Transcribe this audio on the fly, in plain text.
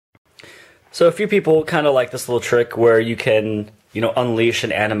So a few people kind of like this little trick where you can, unleash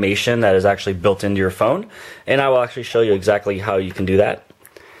an animation that is actually built into your phone, and I will actually show you exactly how you can do that.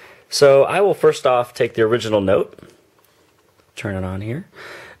 So I will first off take the original Note, turn it on here,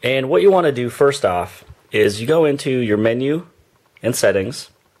 and what you want to do first off is you go into your menu and settings,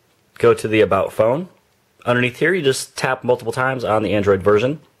 go to the About Phone. Underneath here you just tap multiple times on the Android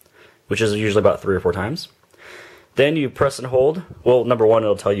version, which is usually about 3 or 4 times. Then you press and hold. Well, number one,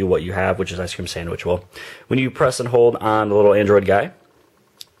 it'll tell you what you have, which is ice cream sandwich. Well, when you press and hold on the little Android guy,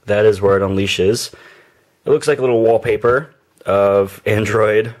 that is where it unleashes. It looks like a little wallpaper of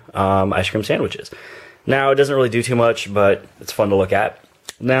Android ice cream sandwiches. Now, it doesn't really do too much, but it's fun to look at.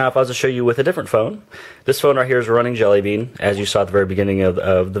 Now, if I was to show you with a different phone, this phone right here is running Jelly Bean, as you saw at the very beginning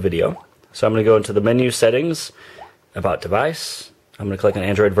of the video. So I'm going to go into the menu settings, About Device. I'm going to click on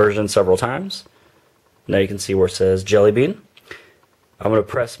Android version several times. Now you can see where it says Jelly Bean. I'm going to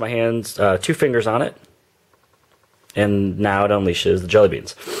press my hands, 2 fingers on it, and now it unleashes the Jelly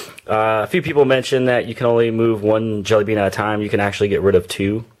Beans. A few people mentioned that you can only move 1 Jelly Bean at a time. You can actually get rid of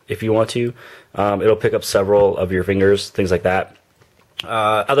 2 if you want to. It'll pick up several of your fingers, things like that.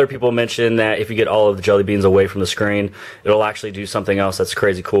 Other people mentioned that if you get all of the Jelly Beans away from the screen, it'll actually do something else that's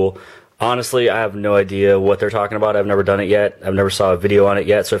crazy cool. Honestly, I have no idea what they're talking about. I've never done it yet. I've never saw a video on it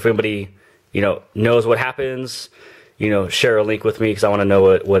yet. So if anybody knows what happens, share a link with me, because I want to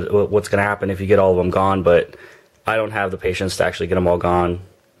know what's going to happen if you get all of them gone. But I don't have the patience to actually get them all gone.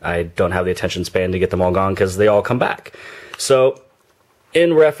 I don't have the attention span to get them all gone because they all come back. So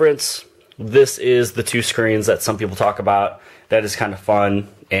in reference, this is the 2 screens that some people talk about that is kind of fun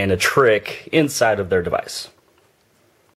and a trick inside of their device.